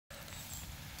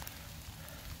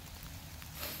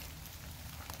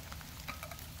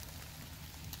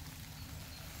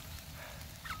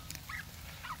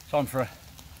Time for a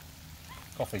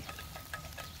coffee.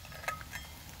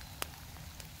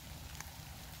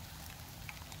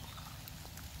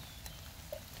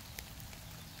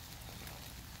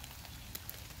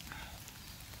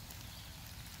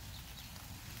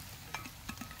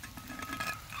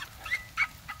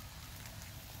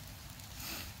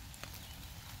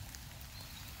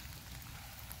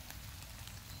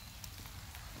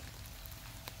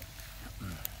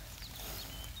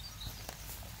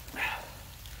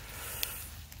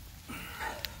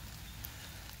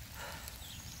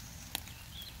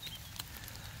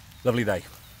 Lovely day.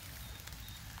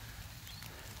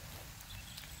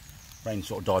 Rain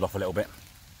sort of died off a little bit.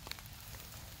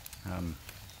 I'll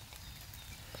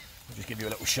just give you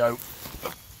a little show.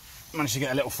 Managed to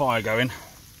get a little fire going.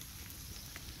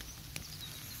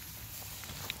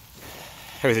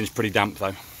 Everything's pretty damp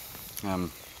though.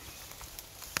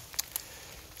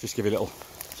 Just give you a little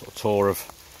sort of tour of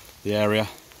the area.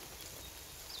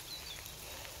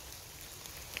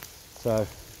 So,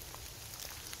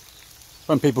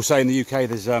 when people say in the UK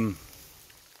there's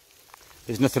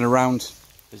nothing around,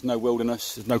 there's no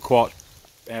wilderness, there's no quiet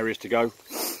areas to go.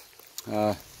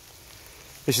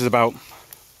 This is about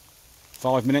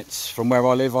 5 minutes from where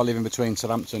I live. I live in between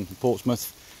Southampton and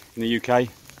Portsmouth in the UK.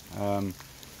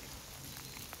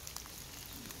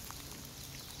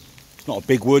 It's not a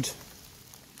big wood,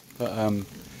 but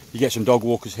you get some dog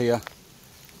walkers here,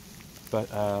 but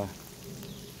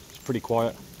it's pretty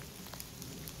quiet.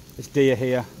 There's deer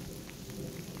here.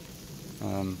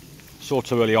 Saw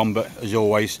too early on, but as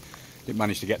always, didn't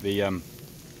manage to get the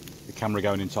camera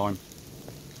going in time.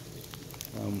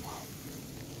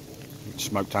 It's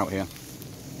smoked out here.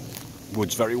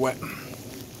 Wood's very wet.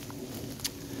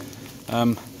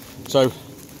 So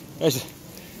there's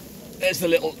the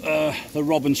little the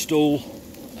robin stall.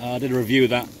 I did a review of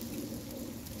that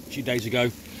a few days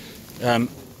ago.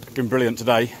 It's been brilliant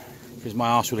today because my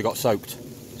arse would have got soaked.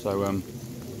 So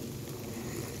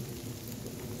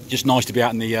just nice to be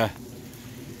out in the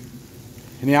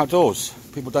outdoors.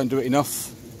 People don't do it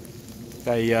enough.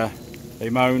 They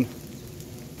moan,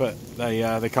 but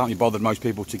they can't be bothered, most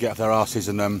people, to get off their arses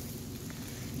and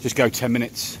just go 10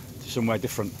 minutes to somewhere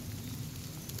different.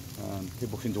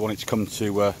 People seem to want it to come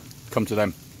to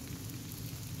them.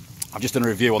 I've just done a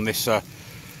review on this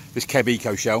this Keb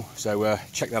Eco shell, so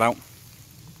check that out.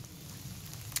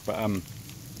 But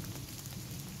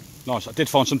nice. I did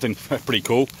find something pretty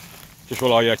cool just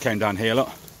while I came down here. Look,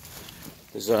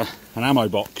 there's an ammo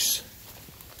box,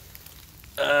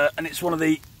 and it's one of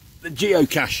the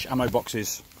geocache ammo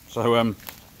boxes. So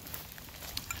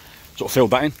sort of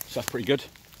filled that in, so that's pretty good.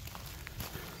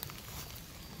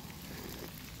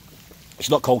 It's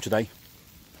not cold today.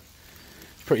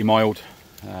 It's pretty mild.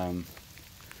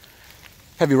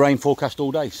 Heavy rain forecast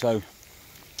all day, so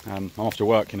I'm off to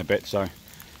work in a bit, so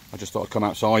I just thought I'd come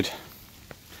outside,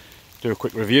 do a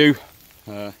quick review,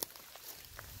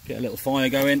 get a little fire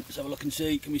going. Let's have a look and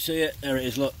see. Can we see it? There it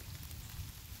is, look.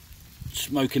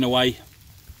 Smoking away.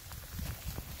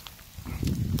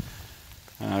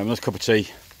 Another cup of tea.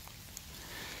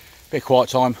 Bit of quiet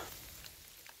time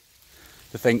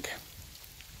to think,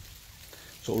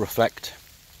 sort of reflect,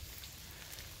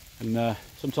 and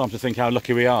sometimes to think how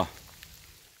lucky we are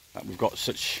that we've got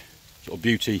such sort of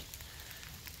beauty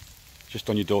just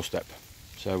on your doorstep.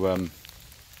 So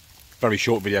very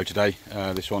short video today,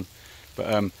 this one,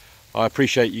 but I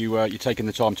appreciate you taking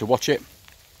the time to watch it.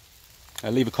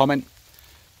 Leave a comment,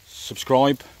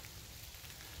 subscribe,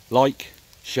 like,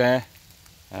 share,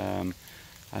 and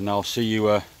I'll see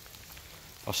you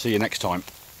next time.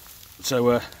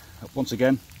 So once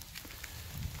again,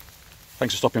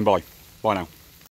 thanks for stopping by. Bye now.